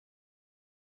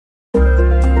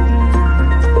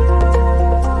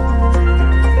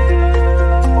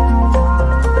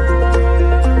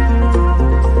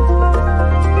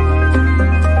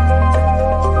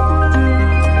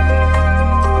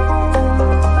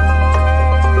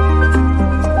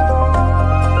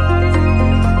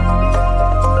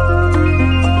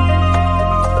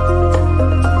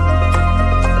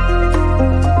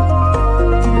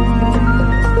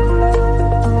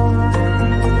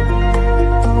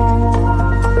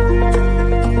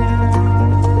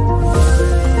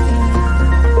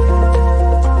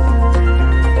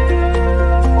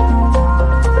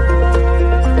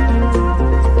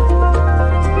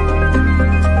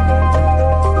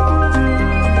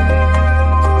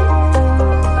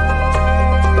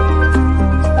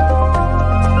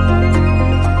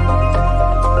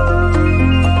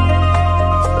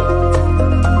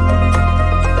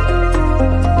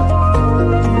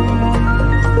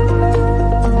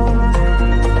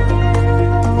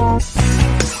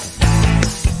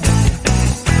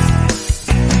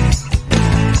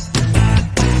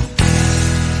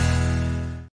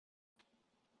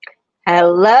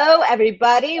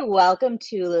everybody. Welcome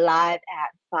to Live at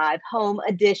 5 Home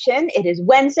Edition. It is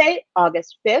Wednesday,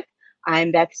 August 5th.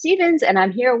 I'm Beth Stevens, and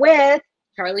I'm here with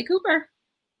Charlie Cooper.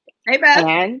 Hey, Beth.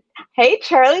 And hey,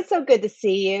 Charlie. So good to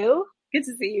see you. Good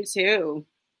to see you, too.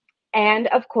 And,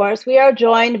 of course, we are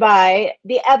joined by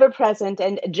the ever-present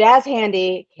and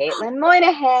jazz-handy Caitlin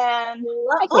Moynihan.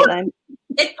 Hi, Caitlin.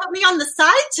 It put me on the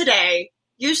side today.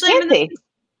 Usually I'm in Fancy.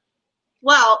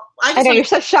 Well, I know, you're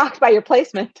so shocked by your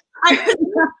placement. I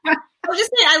was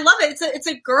just saying, I love it. It's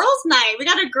a girls' night. We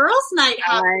got a girls' night.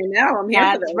 I know. I'm here.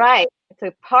 That's right. It's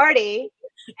a party.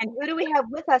 And who do we have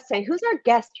with us today? Who's our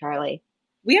guest, Charlie?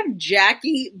 We have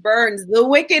Jackie Burns, the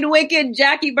wicked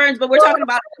Jackie Burns. But we're talking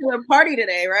about a killer party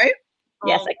today, right?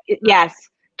 Yes, yes.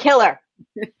 Killer.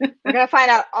 We're going to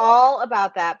find out all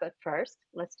about that. But first,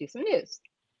 let's do some news.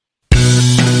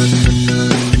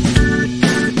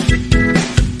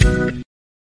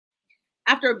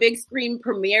 After a big screen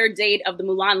premiere date of the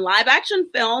Mulan live action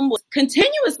film was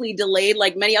continuously delayed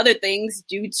like many other things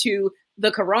due to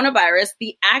the coronavirus,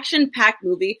 the action-packed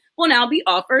movie will now be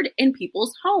offered in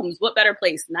people's homes. What better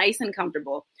place? Nice and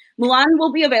comfortable. Mulan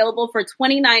will be available for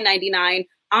 $29.99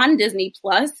 on Disney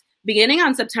Plus beginning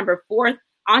on September 4th.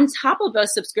 On top of a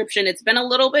subscription, it's been a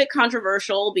little bit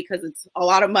controversial because it's a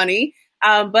lot of money,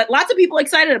 but lots of people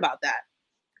excited about that.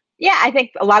 Yeah, I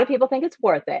think a lot of people think it's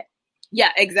worth it.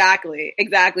 Yeah, exactly.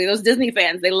 Those Disney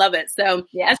fans, they love it. So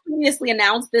as previously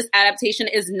announced, this adaptation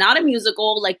is not a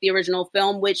musical like the original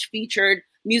film, which featured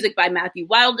music by Matthew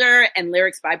Wilder and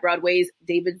lyrics by Broadway's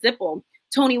David Zippel.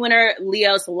 Tony winner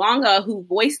Leo Salonga, who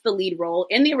voiced the lead role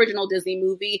in the original Disney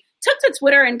movie, took to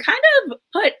Twitter and kind of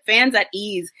put fans at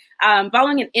ease.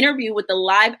 Following an interview with the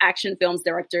live action film's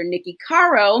director, Nikki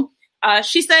Caro,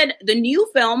 she said the new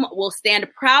film will stand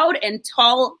proud and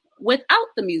tall without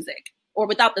the music. Or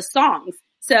without the songs.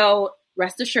 So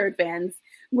rest assured, fans.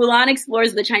 Mulan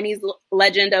explores the Chinese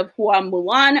legend of Hua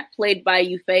Mulan, played by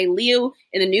Yufei Liu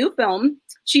in the new film.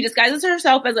 She disguises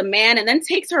herself as a man and then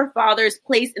takes her father's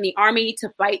place in the army to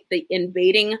fight the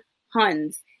invading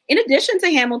Huns. In addition to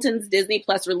Hamilton's Disney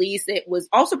Plus release, it was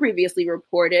also previously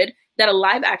reported that a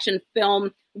live-action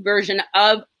film version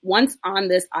of Once on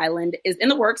This Island is in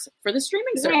the works for the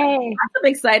streaming service. Lots of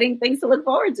exciting things to look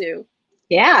forward to.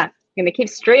 Yeah. Going to keep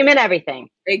streaming everything.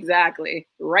 Exactly.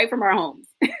 Right from our homes.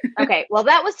 Okay. Well,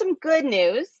 that was some good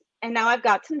news. And now I've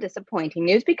got some disappointing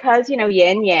news because,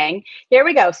 yin yang. Here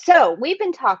we go. So we've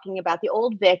been talking about the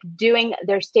Old Vic doing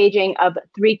their staging of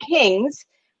Three Kings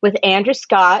with Andrew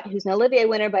Scott, who's an Olivier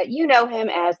winner, but you know him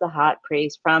as the hot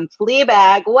priest from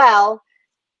Fleabag. Well,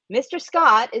 Mr.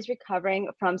 Scott is recovering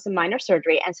from some minor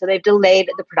surgery, and so they've delayed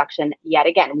the production yet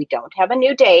again. We don't have a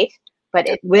new date, but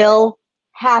it will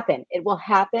happen. It will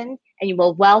happen, and you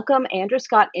will welcome Andrew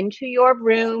Scott into your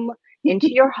room,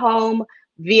 into your home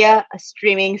via a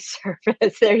streaming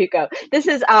service. There you go. This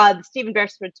is Stephen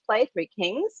Beresford's play, Three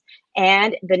Kings,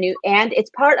 and it's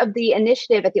part of the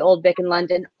initiative at the Old Vic in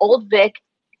London, Old Vic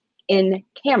in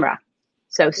Camera.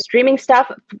 So streaming stuff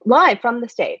live from the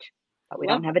stage, but we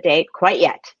don't have a date quite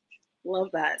yet. Love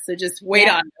that. So just wait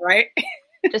on it, right?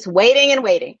 Just waiting and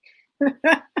waiting.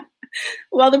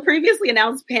 Well, the previously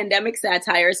announced pandemic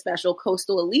satire special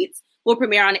Coastal Elites will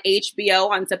premiere on HBO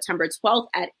on September 12th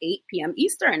at 8 p.m.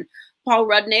 Eastern. Paul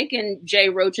Rudnick and Jay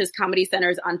Roach's comedy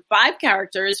centers on 5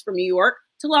 characters from New York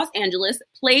to Los Angeles,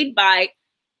 played by,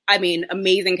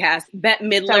 amazing cast. Bette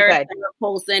Midler, Sarah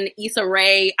Paulson, Issa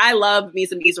Rae. I love me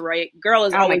some Issa Rae. Girl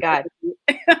is my God.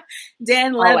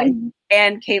 Dan Levin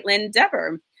and Caitlin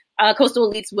Dever. Coastal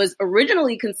Elites was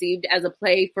originally conceived as a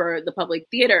play for the public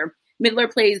theater.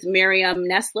 Midler plays Miriam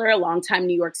Nestler, a longtime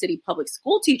New York City public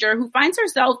school teacher who finds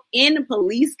herself in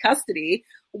police custody,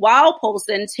 while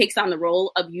Paulson takes on the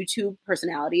role of YouTube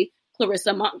personality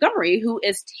Clarissa Montgomery, who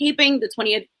is taping the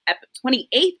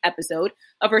 28th episode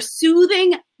of her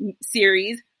soothing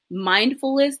series,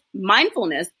 Mindfulness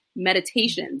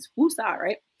Meditations. Woosah,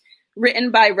 right?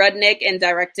 Written by Rudnick and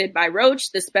directed by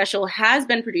Roach, the special has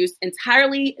been produced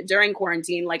entirely during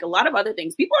quarantine, like a lot of other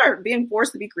things. People are being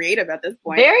forced to be creative at this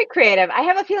point. Very creative. I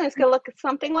have a feeling it's going to look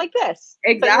something like this.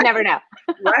 Exactly. But you never know.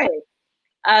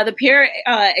 Right. The pair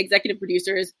executive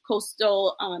producers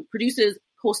produces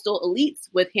Coastal Elites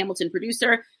with Hamilton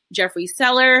producer Jeffrey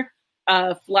Seller,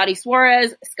 Flotty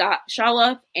Suarez, Scott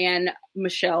Shaloff, and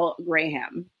Michelle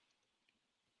Graham.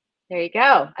 There you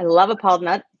go. I love a Paul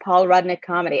Rudnick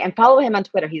comedy. And follow him on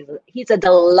Twitter. He's a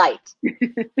delight.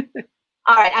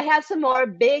 All right. I have some more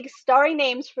big starry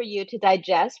names for you to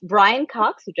digest. Brian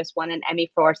Cox, who just won an Emmy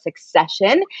for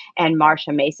Succession, and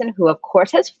Marsha Mason, who, of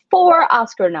course, has 4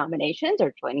 Oscar nominations,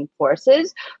 are joining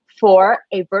forces for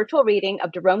a virtual reading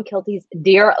of Jerome Kilty's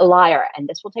Dear Liar. And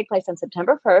this will take place on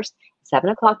September 1st, 7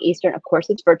 o'clock Eastern. Of course,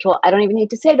 it's virtual. I don't even need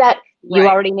to say that. You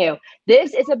already knew.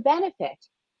 This is a benefit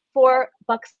for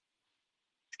Bucks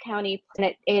County,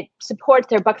 and it supports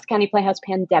their Bucks County Playhouse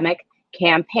Pandemic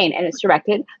campaign, and it's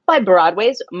directed by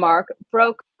Broadway's Mark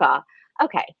Brokaw.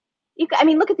 Okay.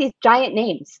 Look at these giant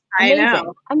names.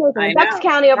 Amazing. Amazing. Bucks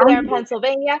County over there in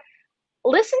Pennsylvania.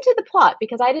 Listen to the plot,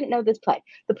 because I didn't know this play.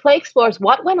 The play explores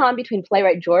what went on between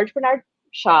playwright George Bernard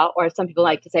Shaw, or some people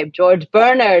like to say George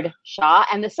Bernard Shaw,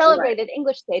 and the celebrated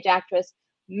English stage actress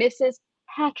Mrs.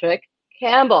 Patrick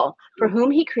Campbell, for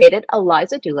whom he created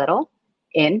Eliza Doolittle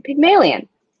in Pygmalion.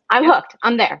 I'm hooked.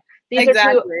 I'm there. These are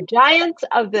two giants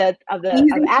of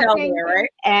acting, there,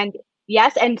 and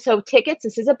yes, and so tickets.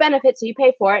 This is a benefit, so you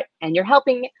pay for it, and you're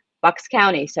helping Bucks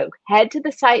County. So head to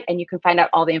the site, and you can find out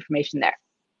all the information there.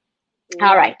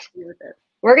 All right.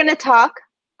 We're going to talk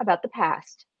about the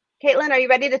past. Caitlin, are you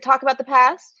ready to talk about the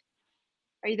past?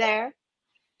 Are you there?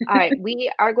 All right. We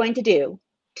are going to do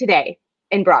Today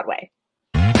in Broadway.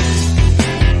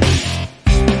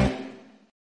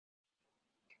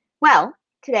 Well,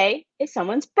 today is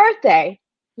someone's birthday.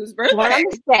 Whose birthday? Born on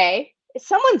this day is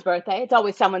someone's birthday. It's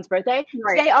always someone's birthday.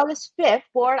 Right. Today, August 5th,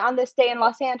 born on this day in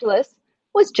Los Angeles,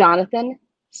 was Jonathan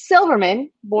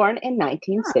Silverman, born in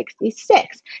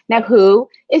 1966. Now, who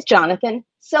is Jonathan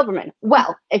Silverman?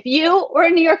 Well, if you were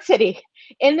in New York City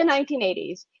in the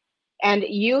 1980s and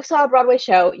you saw a Broadway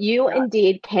show, you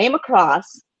indeed came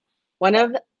across one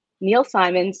of Neil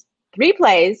Simon's 3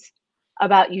 plays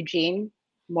about Eugene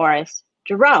Morris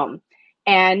Jerome.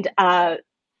 And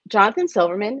Jonathan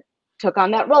Silverman took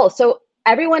on that role. So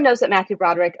everyone knows that Matthew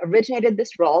Broderick originated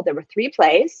this role. There were 3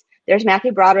 plays. There's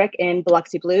Matthew Broderick in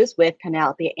Biloxi Blues with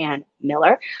Penelope Ann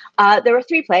Miller. There were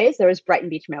 3 plays. There was Brighton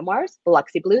Beach Memoirs,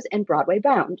 Biloxi Blues, and Broadway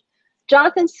Bound.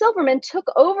 Jonathan Silverman took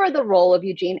over the role of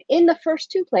Eugene in the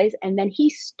first 2 plays, and then he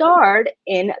starred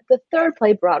in the 3rd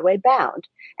play, Broadway Bound.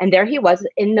 And there he was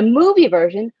in the movie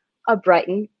version of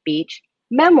Brighton Beach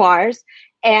Memoirs.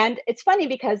 And it's funny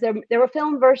because there were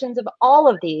film versions of all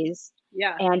of these.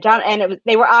 Yeah. And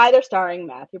they were either starring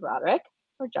Matthew Broderick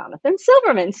or Jonathan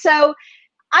Silverman. So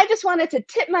I just wanted to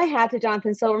tip my hat to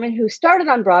Jonathan Silverman, who started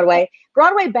on Broadway.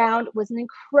 Broadway Bound was an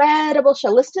incredible show.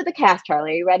 Listen to the cast,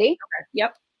 Charlie. Are you ready? Okay.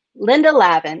 Yep. Linda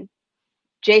Lavin,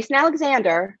 Jason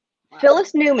Alexander,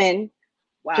 Phyllis Newman,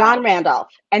 John Randolph.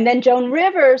 And then Joan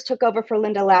Rivers took over for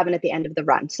Linda Lavin at the end of the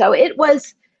run. So it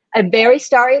was a very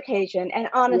starry occasion. And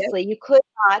honestly, you could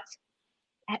not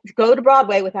go to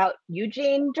Broadway without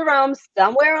Eugene Jerome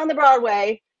somewhere on the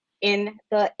Broadway in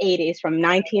the 80s, from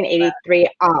 1983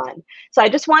 on. So I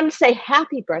just wanted to say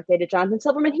happy birthday to Jonathan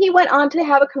Silverman. He went on to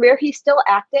have a career. He's still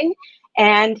acting,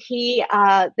 and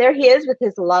there he is with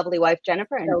his lovely wife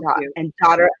Jennifer and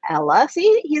daughter Ella.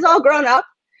 See, he's all grown up.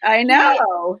 I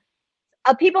know.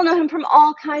 People know him from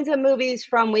all kinds of movies,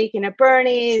 from Weekend at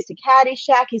Bernie's to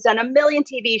Caddyshack. He's done a million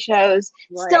TV shows.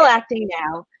 Still acting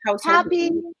now.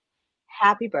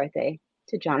 Happy birthday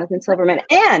to Jonathan Silverman.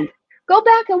 And go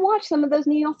back and watch some of those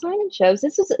Neil Simon shows.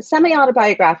 This is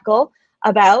semi-autobiographical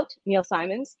about Neil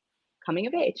Simon's coming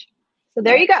of age. So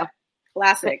there you go.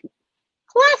 Classic.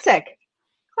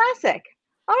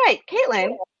 All right,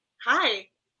 Caitlin. Hi.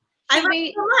 I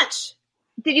learned so much.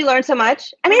 Did you learn so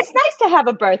much? I mean, it's nice to have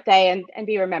a birthday and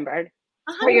be remembered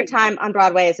for your time on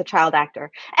Broadway as a child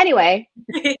actor. Anyway,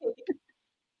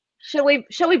 shall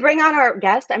we bring on our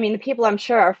guest? I mean, the people I'm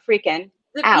sure are freaking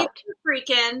out. People are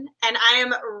freaking, and I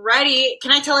am ready.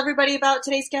 Can I tell everybody about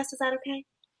today's guest? Is that okay?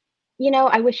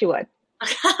 I wish you would.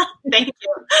 Thank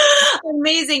you.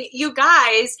 Amazing. You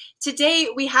guys, today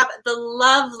we have the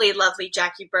lovely, lovely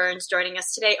Jackie Burns joining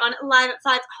us today on Live at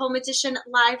 5 Home Edition,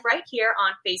 live right here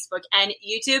on Facebook and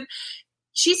YouTube.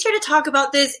 She's here to talk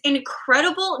about this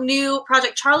incredible new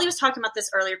project. Charlie was talking about this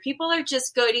earlier. People are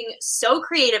just getting so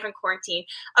creative in quarantine.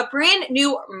 A brand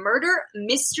new murder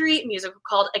mystery musical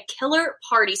called A Killer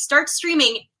Party starts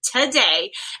streaming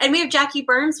today. And we have Jackie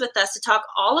Burns with us to talk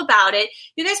all about it.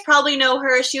 You guys probably know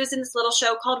her. She was in this little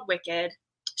show called Wicked.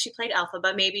 She played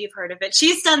Elphaba. Maybe you've heard of it.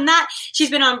 She's done that.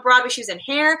 She's been on Broadway. She was in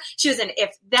Hair. She was in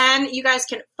If Then. You guys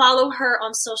can follow her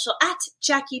on social at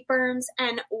Jackie Burns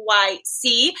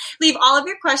NYC. Leave all of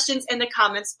your questions in the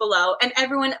comments below. And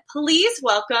everyone, please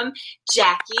welcome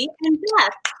Jackie and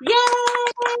Beth. Yay!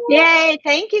 Yay!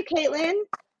 Thank you, Caitlin.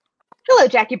 Hello,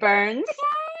 Jackie Burns.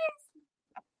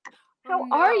 How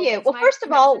are you? Well, first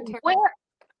of all, where?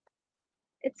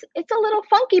 It's a little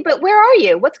funky, but where are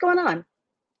you? What's going on?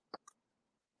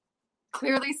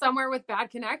 Clearly somewhere with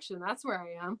bad connection. That's where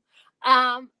I am.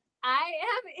 I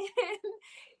am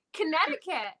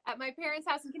Connecticut, at my parents'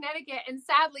 house in Connecticut. And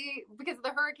sadly, because of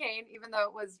the hurricane, even though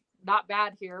it was not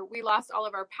bad here, we lost all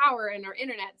of our power and our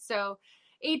internet. So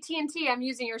AT&T, I'm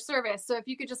using your service. So if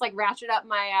you could just like ratchet up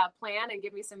my plan and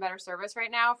give me some better service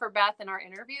right now for Beth and our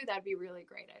interview, that'd be really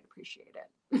great. I'd appreciate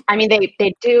it. I mean,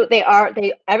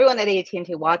 everyone at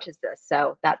AT&T watches this,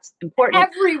 so that's important.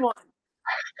 Everyone.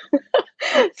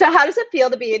 So how does it feel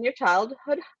to be in your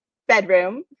childhood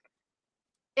bedroom?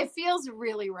 It feels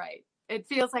really right. It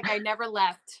feels like I never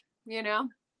left, you know?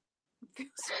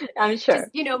 I'm sure.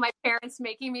 Just, you know, my parents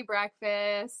making me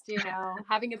breakfast, you know,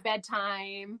 having a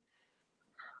bedtime.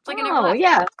 It's like I never left.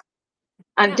 Yeah.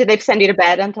 Did they send you to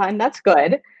bed on time? That's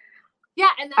good. Yeah,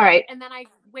 and then all right. And then I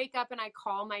wake up and I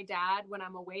call my dad when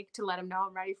I'm awake to let him know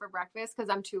I'm ready for breakfast because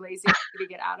I'm too lazy to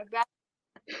get out of bed.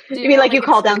 You mean like you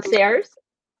call downstairs?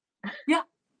 Yeah.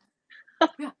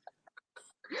 Yeah.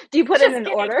 Do you put in an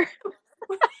order?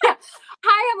 Yeah.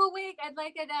 Hi, I'm awake. I'd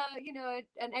like an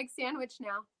egg sandwich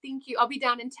now. Thank you. I'll be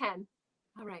down in 10.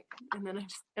 All right. And then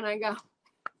I go.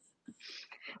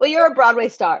 Well, you're a Broadway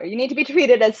star. You need to be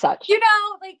treated as such. You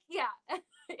know, like, yeah,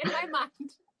 in my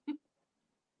mind.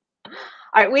 All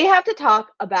right. We have to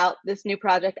talk about this new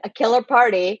project, A Killer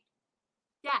Party.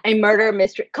 Yeah. A murder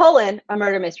mystery, a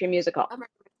murder mystery musical. A murder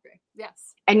mystery.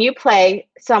 Yes. And you play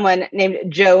someone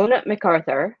named Joan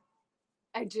MacArthur.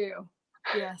 I do.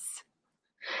 Yes.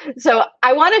 So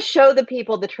I want to show the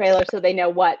people the trailer so they know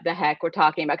what the heck we're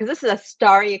talking about, because this is a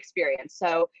starry experience.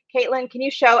 So, Caitlin, can you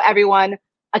show everyone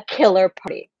A Killer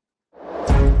Party?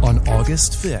 On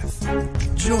August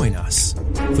 5th, join us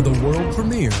for the world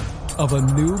premiere of a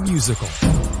new musical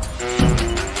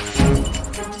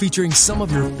featuring some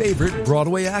of your favorite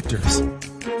Broadway actors.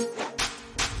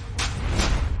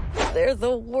 They're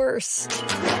the worst.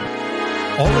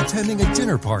 All attending a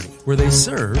dinner party where they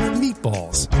serve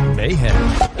meatballs, mayhem,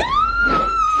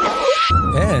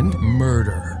 and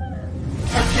murder.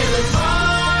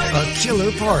 A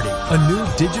Killer Party, a new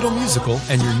digital musical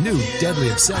and your new deadly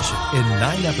obsession in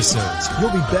 9 episodes.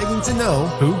 You'll be begging to know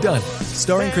who done it.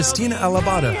 Starring Christina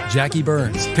Alabado, Jackie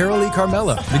Burns, Carolee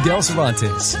Carmela, Miguel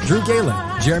Cervantes, Drew Galen,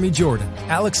 Jeremy Jordan,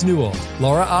 Alex Newell,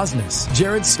 Laura Osnes,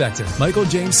 Jared Spector, Michael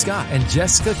James Scott, and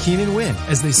Jessica Keenan Wynn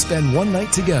as they spend one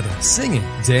night together singing,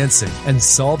 dancing, and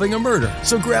solving a murder.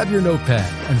 So grab your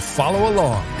notepad and follow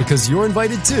along because you're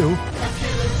invited to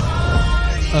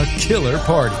A Killer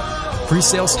Party.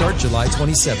 Pre-sale start July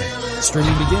 27th.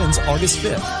 Streaming begins August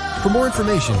 5th. For more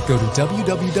information, go to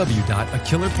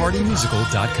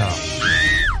www.akillerpartymusical.com.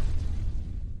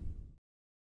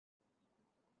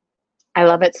 I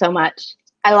love it so much.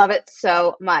 I love it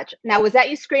so much. Now, was that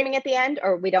you screaming at the end,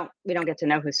 or we don't get to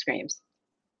know who screams?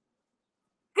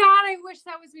 God, I wish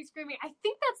that was me screaming. I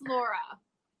think that's Laura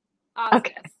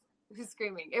Osnes who's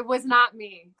screaming. It was not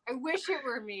me. I wish it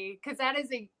were me because that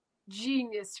is a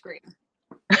genius scream.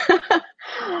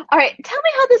 All right, tell me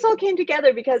how this all came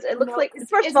together, because it looks like,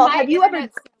 first of all, have you ever?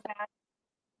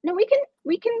 No, we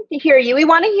can hear you. We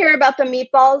want to hear about the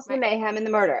meatballs, the mayhem, and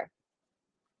the murder.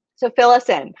 So fill us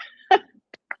in.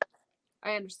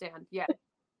 I understand. Yeah.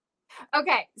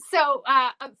 Okay, so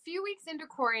a few weeks into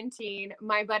quarantine,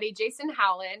 my buddy Jason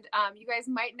Howland, you guys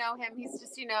might know him. He's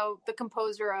just, the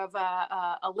composer of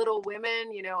A Little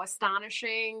Women,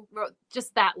 Astonishing,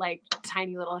 just that like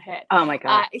tiny little hit. Oh my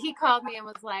God. He called me and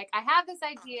was like, I have this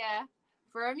idea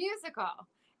for a musical.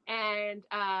 And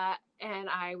I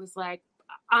was like,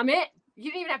 I'm in. You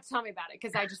didn't even have to tell me about it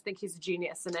because I just think he's a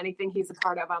genius, and anything he's a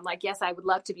part of, I'm like, yes, I would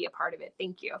love to be a part of it.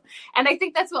 Thank you. And I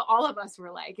think that's what all of us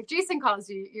were like. If Jason calls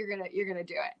you, you're gonna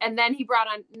do it. And then he brought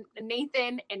on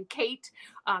Nathan and Kate.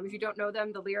 If you don't know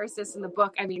them, the lyricists in the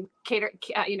book. I mean, Kate,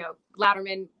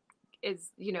 Louderman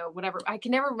is, whatever. I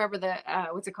can never remember the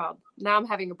what's it called? Now I'm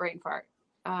having a brain fart.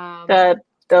 The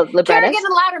librettist. Kerrigan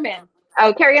and Louderman.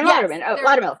 Oh, Kerrigan and Louderman. Oh,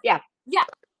 Loudermilk. Yeah. Yeah.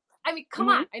 I mean, come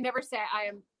on. I never say I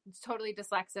am totally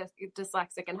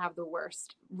dyslexic and have the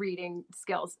worst reading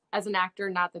skills as an actor,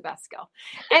 not the best skill.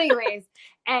 Anyways,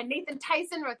 and Nathan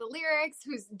Tyson wrote the lyrics,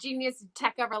 who's genius,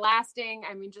 tech everlasting.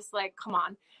 I mean, just like, come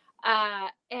on.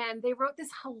 And they wrote this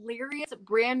hilarious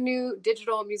brand new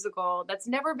digital musical that's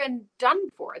never been done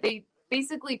before. They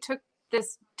basically took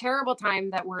this terrible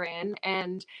time that we're in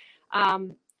and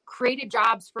created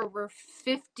jobs for over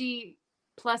 50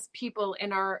 plus people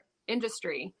in our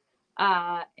industry.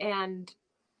 And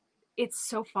it's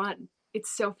so fun. It's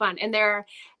so fun. And there are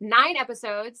 9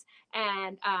 episodes,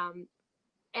 and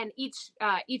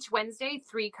each Wednesday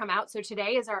 3 come out. So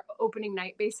today is our opening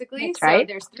night, basically. That's right. So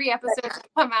there's 3 episodes that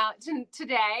come out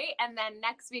today, and then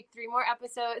next week 3 more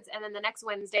episodes, and then the next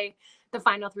Wednesday the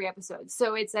final 3 episodes.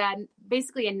 So it's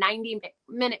basically a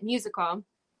 90-minute musical.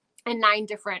 and 9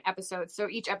 different episodes. So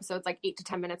each episode's like 8 to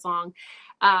 10 minutes long.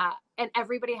 And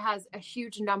everybody has a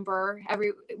huge number,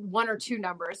 every 1 or 2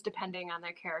 numbers, depending on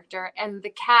their character. And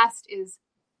the cast is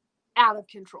out of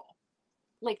control,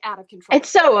 like out of control. It's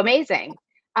so amazing.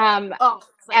 Like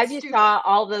as you saw,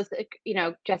 all those,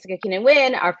 Jessica Keenan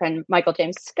Wynn, our friend Michael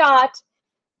James Scott,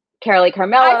 Carolee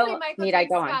Carmello. Need I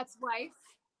go on? Scott's wife.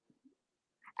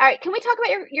 All right, can we talk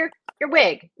about your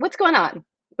wig? What's going on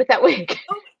with that wig?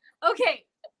 Okay.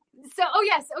 So,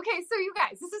 so you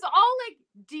guys, this is all like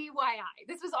DIY.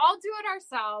 This was all do it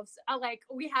ourselves. Like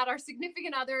we had our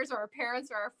significant others or our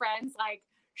parents or our friends like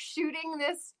shooting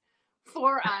this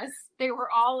for us. They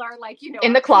were all our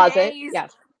in the closet. PAs.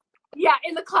 Yes. Yeah,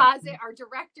 in the closet, our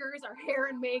directors, our hair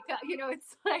and makeup,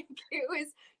 it's like, it was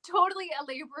totally a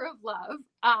labor of love.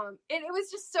 And it was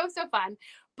just so fun.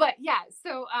 But yeah,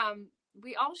 so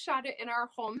we all shot it in our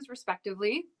homes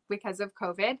respectively because of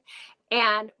COVID.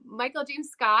 And Michael James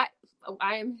Scott,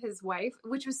 I am his wife,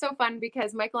 which was so fun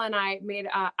because Michael and I made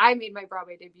my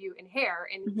Broadway debut in Hair,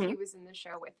 and he was in the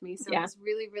show with me. So it was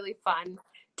really, really fun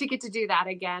to get to do that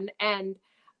again. And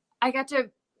I got to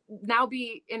now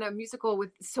be in a musical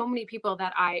with so many people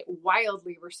that I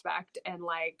wildly respect and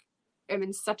am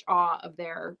in such awe of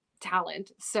their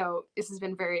talent. So this has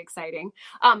been very exciting.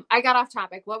 I got off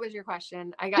topic. What was your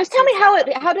question? Just tell me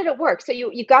how did it work? So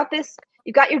you got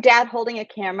your dad holding a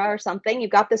camera or something. You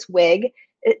got this wig.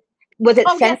 Was it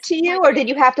sent to you, or did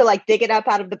you have to dig it up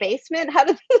out of the basement? How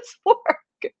did this work?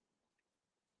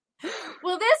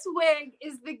 Well, this wig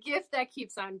is the gift that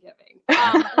keeps on giving.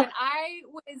 When I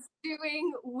was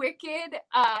doing Wicked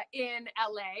in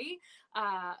LA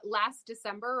last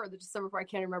December, or the December before, I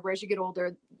can't remember. As you get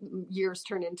older, years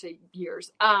turn into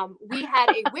years. We had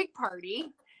a wig party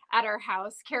at our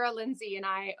house. Kara Lindsay and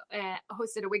I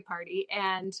hosted a wig party,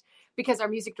 and because our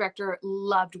music director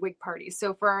loved wig parties.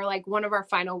 So for one of our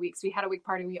final weeks, we had a wig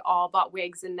party. We all bought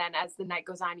wigs, and then as the night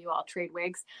goes on, you all trade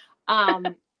wigs.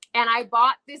 And I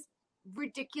bought this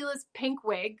ridiculous pink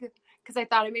wig because I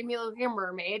thought it made me look like a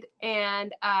mermaid.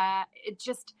 And it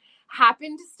just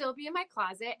happened to still be in my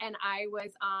closet. And I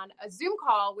was on a Zoom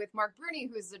call with Mark Bruni,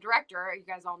 who's the director. You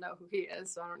guys all know who he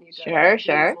is, so I don't need to.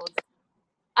 Sure.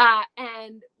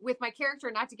 And with my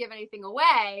character, not to give anything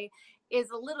away,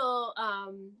 is a little,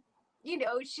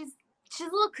 she's a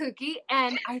little kooky.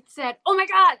 And I said, oh my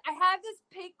God, I have this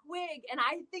pink wig and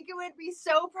I think it would be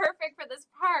so perfect for this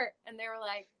part. And they were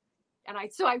like,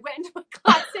 so I went into my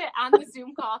closet on the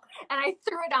Zoom call and I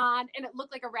threw it on, and it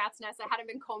looked like a rat's nest. It hadn't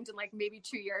been combed in maybe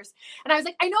 2 years. And I was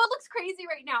like, I know it looks crazy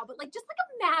right now, but just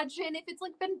imagine if it's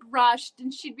been brushed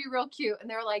and she'd be real cute. And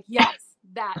they were like, yes,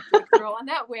 that throw on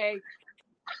that wig.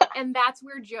 And that's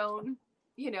where Joan,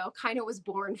 kind of was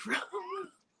born from.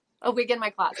 A wig in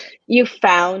my closet. You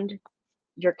found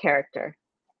your character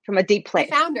from a deep place.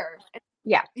 I found her.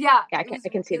 Yeah. I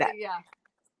can see that. Yeah.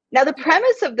 Now, the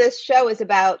premise of this show is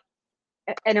about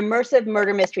an immersive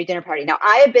murder mystery dinner party. Now,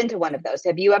 I have been to one of those.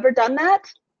 Have you ever done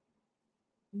that?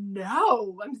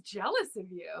 No, I'm jealous of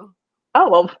you. Oh,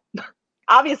 well,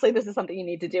 obviously this is something you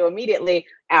need to do immediately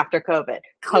after COVID.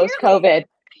 Post-COVID.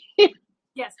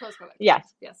 Yes, post-COVID.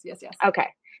 Yes. Okay.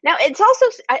 Now, it's also,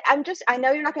 I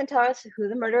know you're not going to tell us who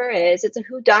the murderer is. It's a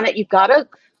whodunit. You've got to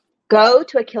go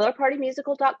to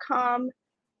akillerpartymusical.com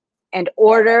and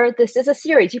order. This is a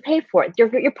series. You pay for it.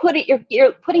 You're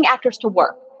putting actors to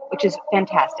work, which is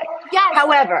fantastic. Yes.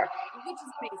 However, which is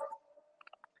amazing.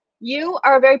 You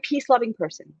are a very peace-loving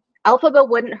person. Elphaba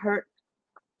wouldn't hurt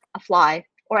a fly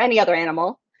or any other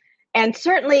animal. And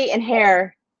certainly in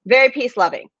Hair, very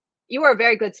peace-loving. You are a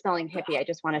very good smelling hippie, I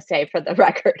just want to say for the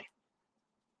record.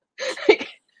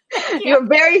 You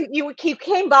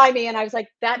came by me and I was like,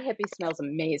 that hippie smells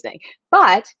amazing.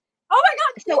 But oh my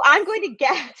God. So I'm going to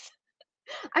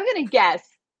guess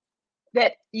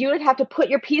that you would have to put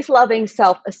your peace-loving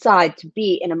self aside to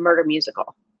be in a murder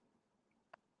musical.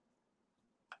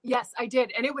 Yes, I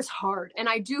did. And it was hard. And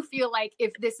I do feel like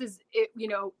if this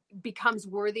becomes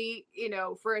worthy,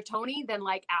 for a Tony, then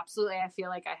absolutely I feel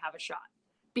like I have a shot.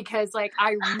 Because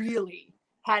I really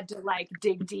had to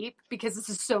dig deep because this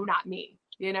is so not me,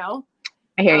 I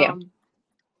hear you.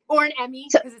 Or an Emmy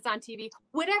because it's on TV.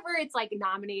 Whatever it's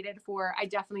nominated for, I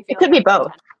definitely feel it could be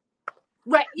both.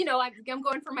 Right. I'm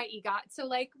going for my EGOT. So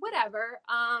whatever.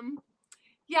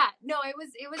 Yeah, no,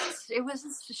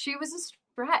 she was a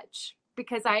stretch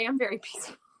because I am very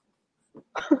peaceful.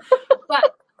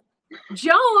 But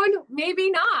Joan, maybe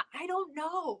not. I don't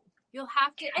know. You'll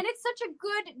have to, and it's such a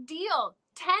good deal.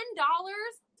 $10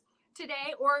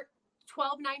 today or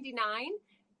 $12.99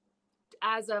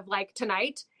 as of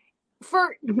tonight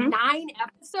for 9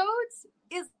 episodes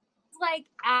is like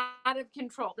out of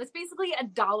control. That's basically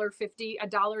 $1.50 to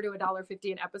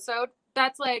 $1.50 an episode.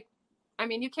 That's like, I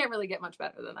mean, you can't really get much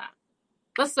better than that.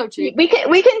 That's so cheap. We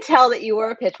can tell that you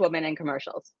were a pitch woman in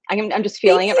commercials. I'm just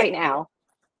feeling it right now.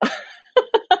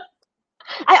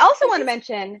 I also want to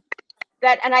mention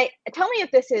that, and tell me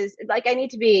if this is like, I need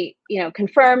to be,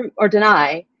 confirm or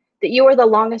deny that you were the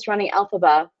longest running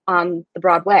Elphaba on the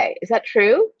Broadway. Is that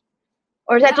true?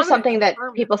 Or is that just something that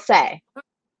people say?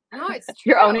 No, it's true.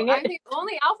 You're owning it? I'm the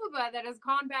only Elphaba that has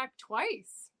gone back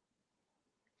twice.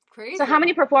 Crazy. So how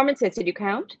many performances did you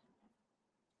count?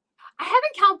 I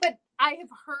haven't counted, but I have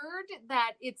heard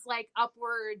that it's like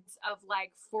upwards of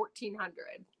like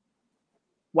 1,400.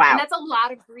 Wow. And that's a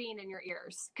lot of green in your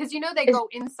ears. Because they go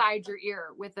inside your ear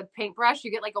with a paintbrush.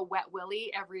 You get like a wet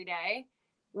willy every day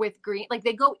with green. Like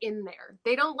they go in there.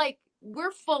 They don't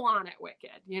we're full on at Wicked,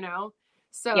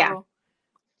 So yeah.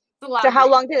 So how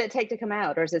long did it take to come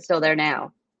out, or is it still there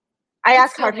now? I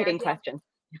asked hard-hitting questions.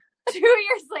 2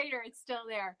 years later, it's still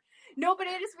there. No, but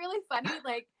it is really funny.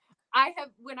 Like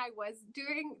when I was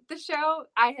doing the show,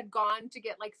 I had gone to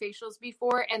get like facials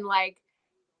before, and like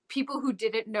people who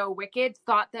didn't know Wicked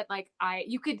thought that like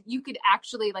you could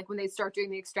actually, like when they start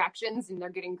doing the extractions and they're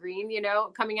getting green,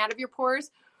 coming out of your pores,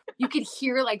 you could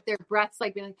hear like their breaths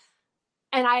like being like,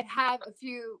 and I'd have a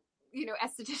few,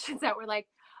 estheticians that were like,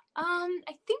 I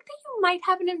think that you might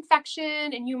have an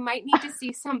infection and you might need to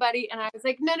see somebody. And I was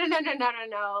like, no.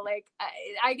 Like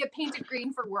I get painted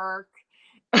green for work.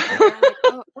 And I'm like,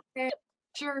 oh, okay,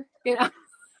 sure. You're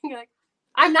like,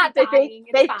 I'm not dying.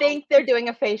 They think they're doing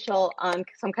a facial on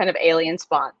some kind of alien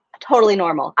spawn. Totally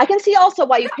normal. I can see also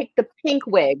why you picked the pink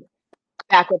wig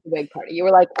back with the wig party. You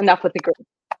were like, enough with the green.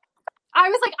 I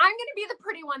was like, I'm going to be the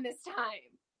pretty one this time.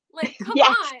 Like, come yes.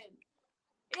 on.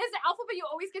 Is Elphaba, you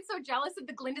always get so jealous of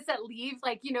the Glindas that leave.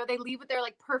 Like, they leave with their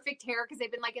like perfect hair because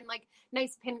they've been like in like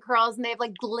nice pin curls and they have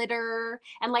like glitter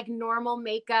and like normal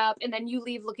makeup. And then you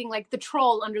leave looking like the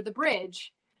troll under the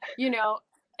bridge.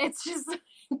 It's just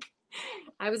like,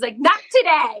 I was like, not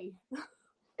today.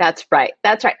 That's right.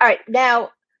 All right.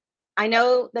 Now, I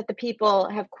know that the people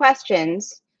have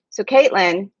questions. So,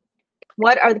 Caitlin,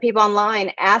 what are the people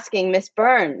online asking Miss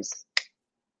Burns?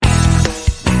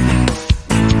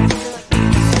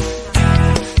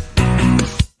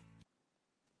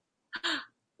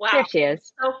 Wow. There she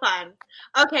is. So fun.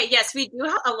 Okay, yes, we do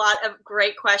have a lot of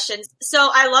great questions.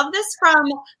 So I love this from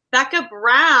Becca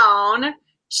Brown.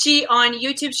 She on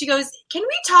YouTube, she goes, can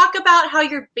we talk about how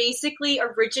you're basically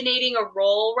originating a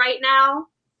role right now?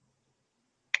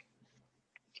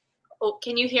 Oh,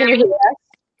 can you hear me? Hear us?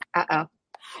 Uh-oh.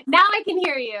 Now I can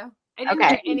hear you. I didn't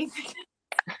hear anything.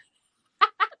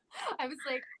 I was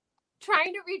like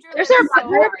trying to read your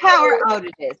There are power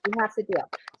outages. We have to deal.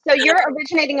 So you're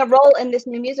originating a role in this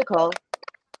new musical.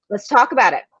 Let's talk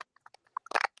about it.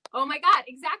 Oh my God,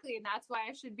 exactly. And that's why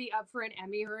I should be up for an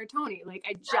Emmy or a Tony. Like,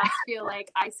 I just feel like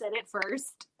I said it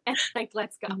first. And like,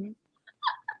 let's go.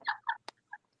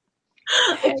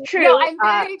 It's true. No, I'm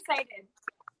very excited.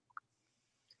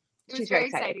 It was She's very very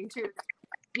excited. exciting too.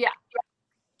 Yeah.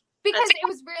 Because it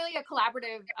was really a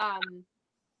collaborative,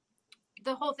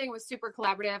 the whole thing was super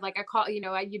collaborative. Like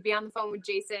you'd be on the phone with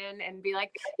Jason and be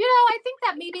like, I think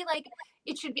that maybe like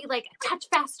it should be like a touch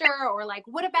faster, or like,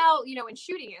 what about, in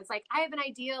shooting it? It's like, I have an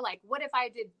idea. Like, what if I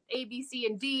did A, B, C,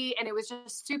 and D? And it was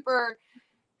just super,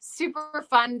 super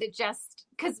fun to just,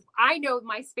 cause I know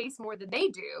my space more than they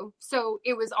do. So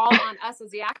it was all on us as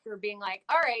the actor being like,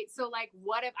 all right, so like,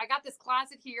 what if I got this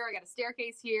closet here? I got a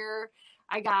staircase here.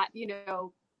 I got,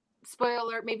 spoiler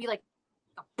alert, maybe like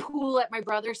a pool at my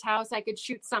brother's house I could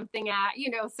shoot something at,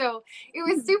 so it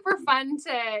was super fun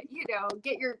to,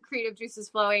 get your creative juices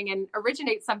flowing and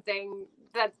originate something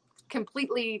that's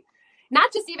completely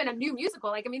not just even a new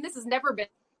musical. Like, I mean, this has never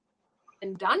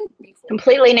been done before.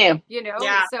 Completely new.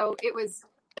 Yeah. So it was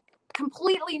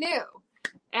completely new.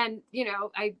 And,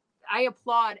 I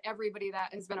applaud everybody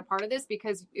that has been a part of this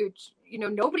because,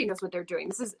 nobody knows what they're doing.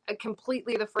 This is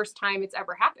completely the first time it's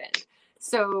ever happened.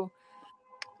 So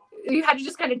you had to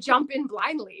just kind of jump in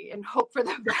blindly and hope for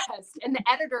the best. And the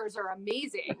editors are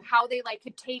amazing. How they like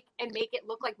could take and make it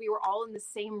look like we were all in the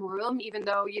same room, even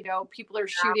though, people are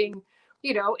shooting,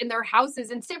 in their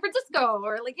houses in San Francisco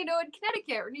or like, in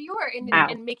Connecticut or New York,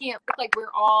 and making it look like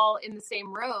we're all in the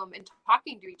same room and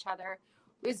talking to each other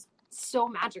was so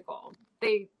magical.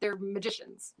 They're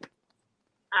magicians.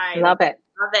 I love it.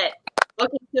 Love it.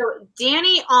 Okay, so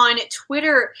Danny on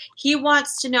Twitter, he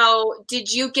wants to know,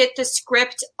 did you get the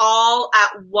script all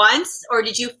at once, or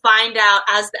did you find out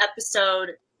as the episode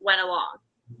went along?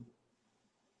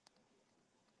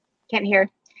 Can't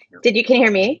hear. Can you hear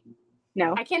me?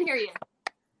 No. I can hear you.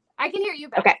 I can hear you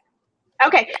better. Okay.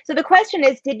 Okay, so the question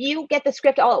is, did you get the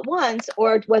script all at once,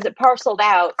 or was it parceled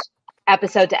out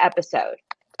episode to episode?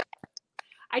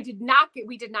 We did not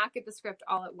get the script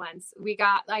all at once. We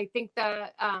got, I think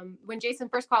when Jason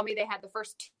first called me, they had the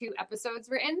first 2 episodes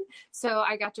written. So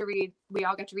we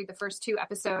all got to read the first 2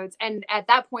 episodes. And at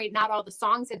that point, not all the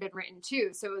songs had been written too.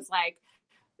 So it was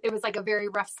like a very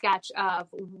rough sketch of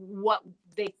what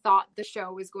they thought the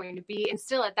show was going to be. And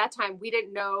still at that time, we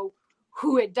didn't know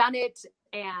who had done it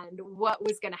and what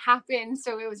was going to happen.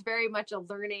 So it was very much a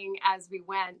learning as we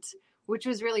went, which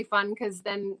was really fun because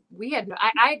then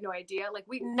I had no idea. Like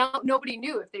nobody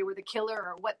knew if they were the killer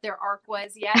or what their arc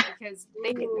was yet because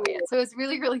they didn't know it. So it was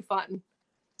really, really fun.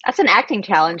 That's an acting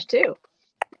challenge too.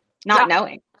 Not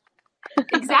knowing.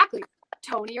 Exactly.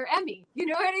 Tony or Emmy. You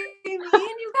know what I mean,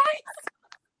 you guys?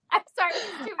 I'm sorry.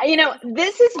 You know,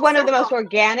 this is one of the most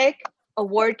organic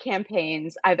award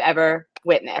campaigns I've ever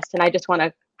witnessed. And I just want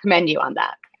to commend you on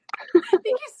that. Thank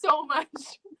you so much.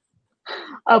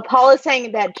 Paul is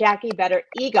saying that Jackie better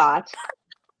EGOT.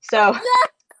 So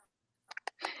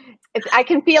I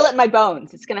can feel it in my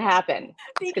bones. It's going to happen.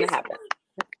 It's going to happen.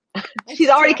 She's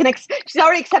already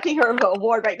accepting her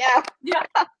award right now. Yeah.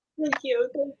 Thank you.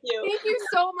 Thank you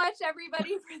so much,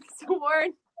 everybody, for this award.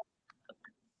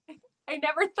 I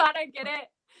never thought I'd get it.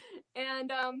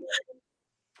 And I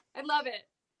love it.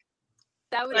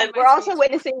 We're also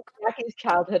witnessing Jackie's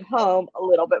childhood home a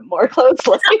little bit more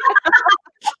closely.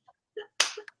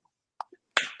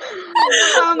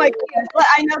 Oh my goodness.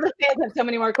 I know the fans have so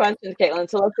many more questions, Caitlin,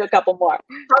 so let's do a couple more.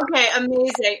 Okay,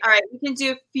 amazing. All right, we can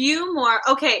do a few more.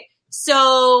 Okay,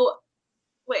 so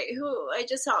wait, I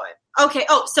just saw it. Okay,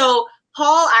 so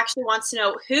Paul actually wants to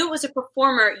know who was a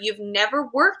performer you've never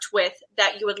worked with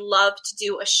that you would love to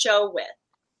do a show with?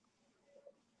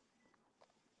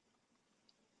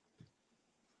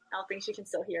 I don't think she can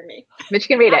still hear me. But you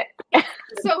can read it.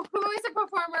 So who is a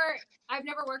performer I've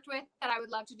never worked with that I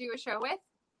would love to do a show with?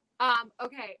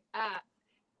 Okay.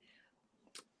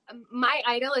 My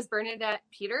idol is Bernadette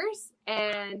Peters.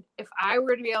 And if I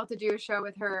were to be able to do a show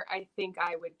with her, I think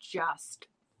I would just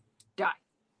die.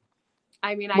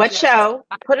 I mean, show?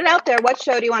 Put it out there. What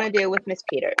show do you want to do with Miss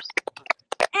Peters?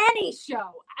 Any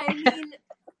show. I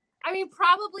mean,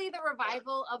 probably the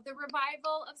revival of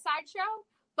Sideshow,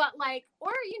 but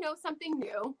or something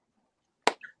new.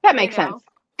 That makes sense.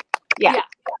 Yeah.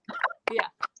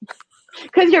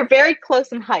 Because you're very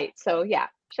close in height, so yeah,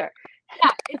 sure.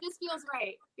 Yeah, it just feels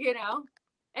right,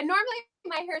 And normally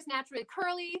my hair is naturally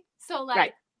curly, so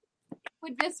right.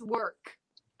 Would this work?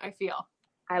 I feel.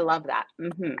 I love that.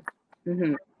 Mm-hmm.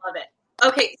 Mm-hmm. Love it.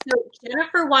 Okay, so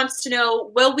Jennifer wants to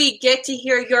know, will we get to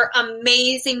hear your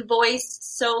amazing voice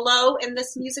solo in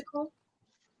this musical?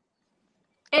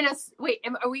 Are we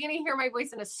going to hear my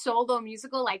voice in a solo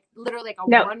musical, literally a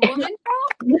one-woman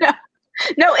show?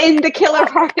 No, in the Killer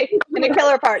Party. In a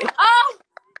Killer Party. Oh!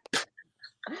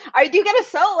 I do get a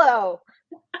solo.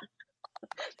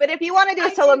 But if you want to do a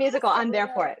solo musical, I'm there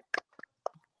for it.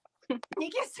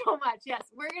 Thank you so much. Yes,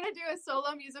 we're going to do a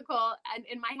solo musical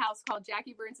in my house called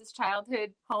Jackie Burns'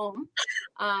 Childhood Home.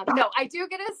 No, I do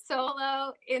get a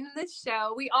solo in the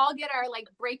show. We all get our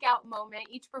breakout moment.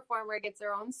 Each performer gets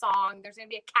their own song. There's going to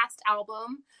be a cast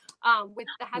album I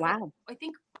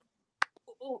think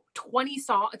 20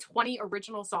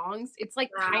 original songs. It's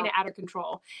kind of out of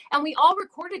control. And we all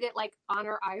recorded it on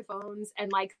our iPhones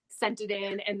and sent it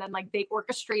in, and then they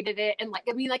orchestrated it. And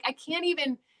I can't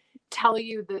even tell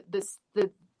you the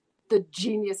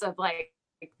genius of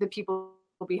the people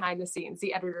behind the scenes,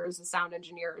 the editors, the sound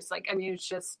engineers. It's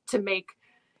just to make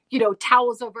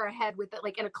towels over our head with it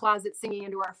in a closet singing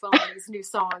into our phone these new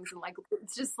songs, and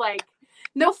it's just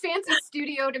no fancy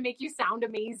studio to make you sound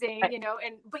amazing,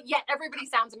 but yet everybody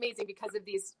sounds amazing because of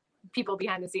these people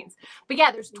behind the scenes. But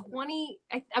yeah, there's 20,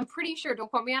 I'm pretty sure,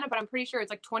 don't quote me on it, but I'm pretty sure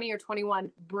it's 20 or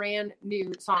 21 brand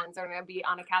new songs that are going to be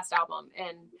on a cast album,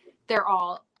 and they're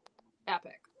all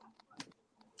epic.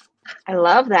 I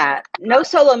love that. No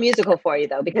solo musical for you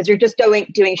though, because you're just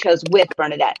doing shows with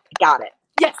Bernadette. Got it.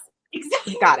 Yes,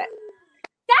 exactly. Got it.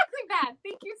 Exactly that.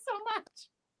 Thank you so much.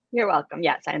 You're welcome.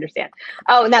 Yes, I understand.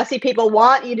 Oh, now see, people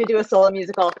want you to do a solo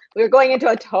musical. We're going into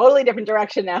a totally different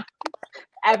direction now.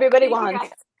 Everybody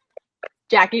wants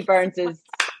Jackie Burns'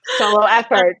 solo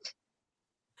effort.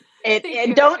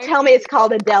 And don't tell me it's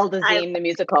called Adele Dazeem, the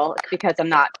musical, because I'm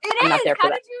not there for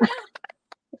that. Did you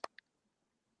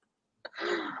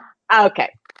know? Okay.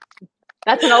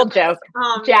 That's an old joke.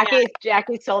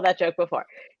 Jackie sold that joke before.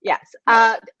 Yes.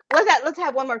 Let's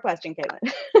have one more question,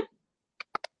 Caitlin.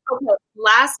 Okay,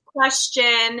 last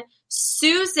question.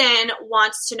 Susan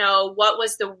wants to know, what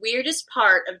was the weirdest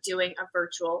part of doing a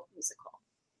virtual musical?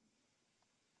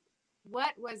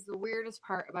 what was the weirdest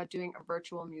part about doing a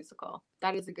virtual musical?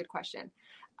 That is a good question.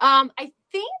 I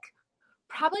think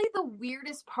probably the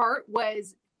weirdest part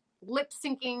was lip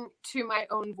syncing to my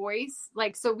own voice.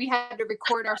 Like, so we had to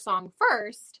record our song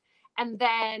first and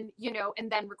then,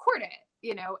 and then record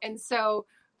it, and so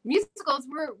musicals,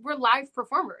 we're live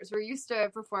performers. We're used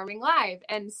to performing live.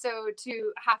 And so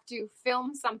to have to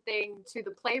film something to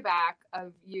the playback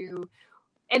of you,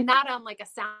 and not on like a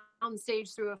sound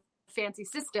stage through a fancy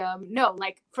system, no,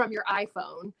 like from your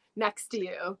iPhone next to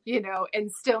you,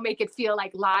 and still make it feel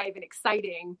like live and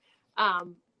exciting,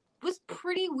 was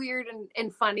pretty weird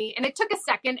and funny. And it took a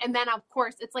second. And then of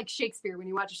course it's like Shakespeare, when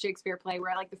you watch a Shakespeare play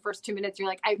where like the first 2 minutes, you're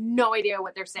like, I have no idea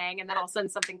what they're saying. And then all of a sudden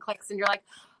something clicks and you're like,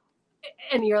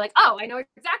 oh, I know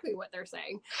exactly what they're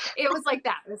saying. It was like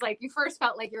that. It was like, you first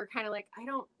felt like you were kind of like, I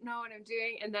don't know what I'm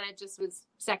doing. And then it just was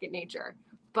second nature.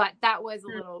 But that was a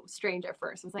little strange at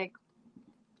first. I was like,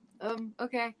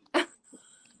 okay.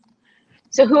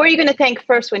 So who are you going to thank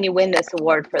first when you win this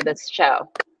award for this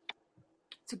show?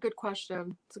 It's a good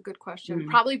question.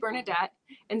 Probably Bernadette,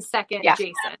 and second,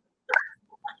 Jason.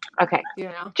 Okay.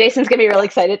 Jason's going to be really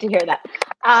excited to hear that.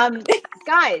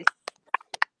 Guys,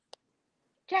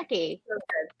 Jackie,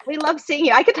 we love seeing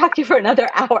you. I could talk to you for another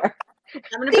hour.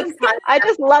 I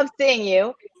just love seeing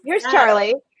you. Here's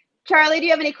Charlie. Charlie, do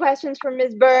you have any questions for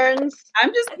Ms. Burns?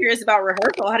 I'm just curious about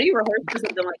rehearsal. How do you rehearse for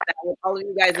something like that with all of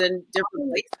you guys in different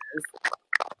places?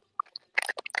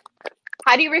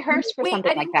 How do you rehearse for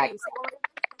something like that?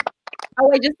 Oh,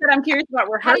 I just said I'm curious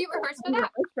about rehearsal. How do you rehearse for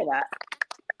that?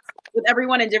 With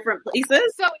everyone in different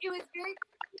places? So it was very...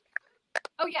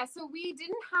 Oh yeah, so we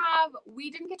didn't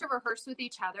get to rehearse with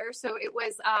each other. So it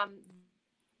was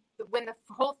when the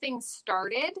whole thing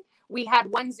started, we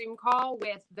had one Zoom call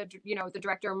with the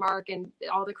director Mark and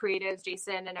all the creatives,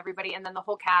 Jason and everybody, and then the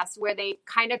whole cast, where they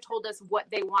kind of told us what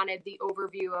they wanted, the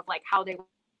overview of like how they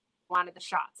wanted the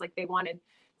shots. Like they wanted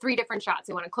 3 different shots.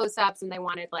 They wanted close-ups and they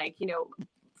wanted like,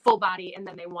 full body, and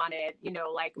then they wanted,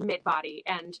 like mid body.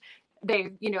 And they,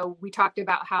 we talked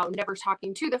about how never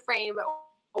talking to the frame, but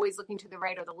always looking to the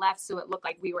right or the left, so it looked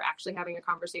like we were actually having a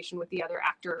conversation with the other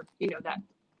actor, that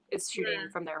is shooting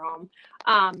from their home.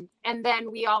 And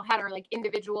then we all had our like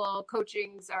individual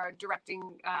coachings, our directing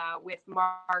with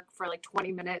Mark for like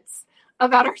 20 minutes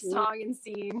about our song and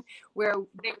scene, where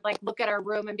they would like look at our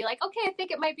room and be like, okay, I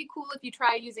think it might be cool if you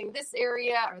try using this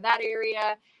area or that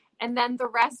area. And then the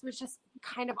rest was just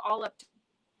kind of all up to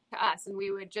us. And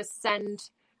we would just send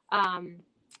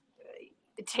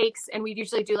takes, and we'd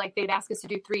usually do like, they'd ask us to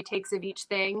do 3 takes of each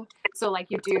thing. So like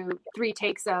you do 3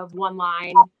 takes of one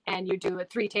line, and you do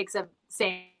 3 takes of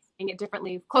saying it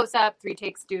differently close up, 3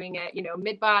 takes doing it,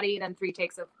 mid body, then 3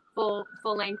 takes of full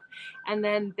length. And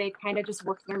then they kind of just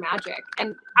worked their magic.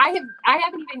 And I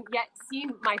haven't even yet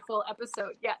seen my full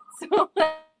episode yet. So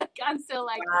I'm still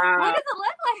like, what does it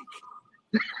look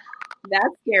like?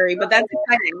 That's scary, but that's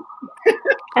exciting.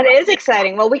 And it is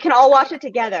exciting. Well, we can all watch it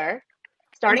together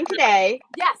starting today.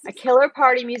 Yes. At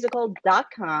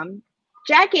KillerPartyMusical.com.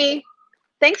 Jackie,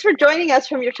 thanks for joining us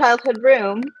from your childhood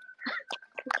room.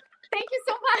 Thank you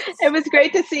so much. It was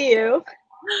great to see you.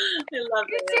 I love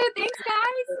it. You too. Thanks,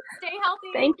 guys. Stay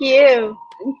healthy. Thank you.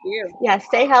 Thank you. Yeah,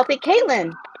 stay healthy.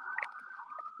 Caitlin,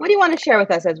 what do you want to share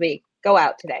with us as we go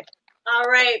out today? All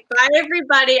right. Bye,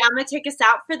 everybody. I'm going to take us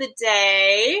out for the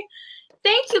day.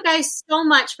 Thank you guys so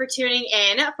much for tuning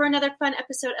in for another fun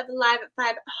episode of Live at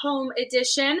 5 Home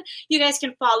Edition. You guys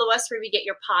can follow us where we get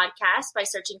your podcast by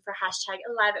searching for hashtag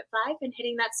Live at 5 and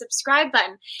hitting that subscribe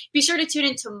button. Be sure to tune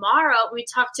in tomorrow when we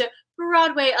talk to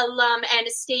Broadway alum and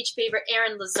stage favorite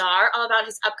Aaron Lazar all about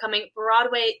his upcoming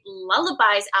Broadway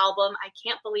Lullabies album. I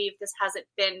can't believe this hasn't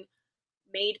been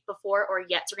made before or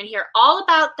yet. So we're going to hear all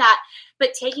about that.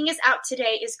 But taking us out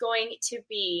today is going to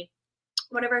be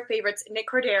one of our favorites, Nick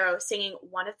Cordero, singing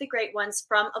one of the great ones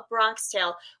from A Bronx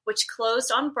Tale, which closed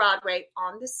on Broadway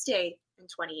on this day in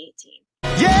 2018.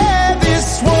 Yeah,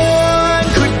 this one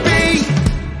could be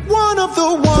one of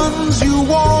the ones you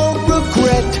won't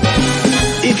regret.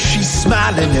 If she's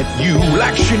smiling at you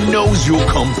like she knows you'll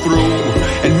come through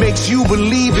and makes you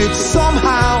believe it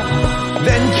somehow,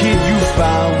 then kid, you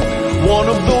found one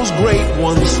of those great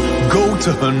ones. Go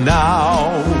to her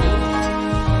now.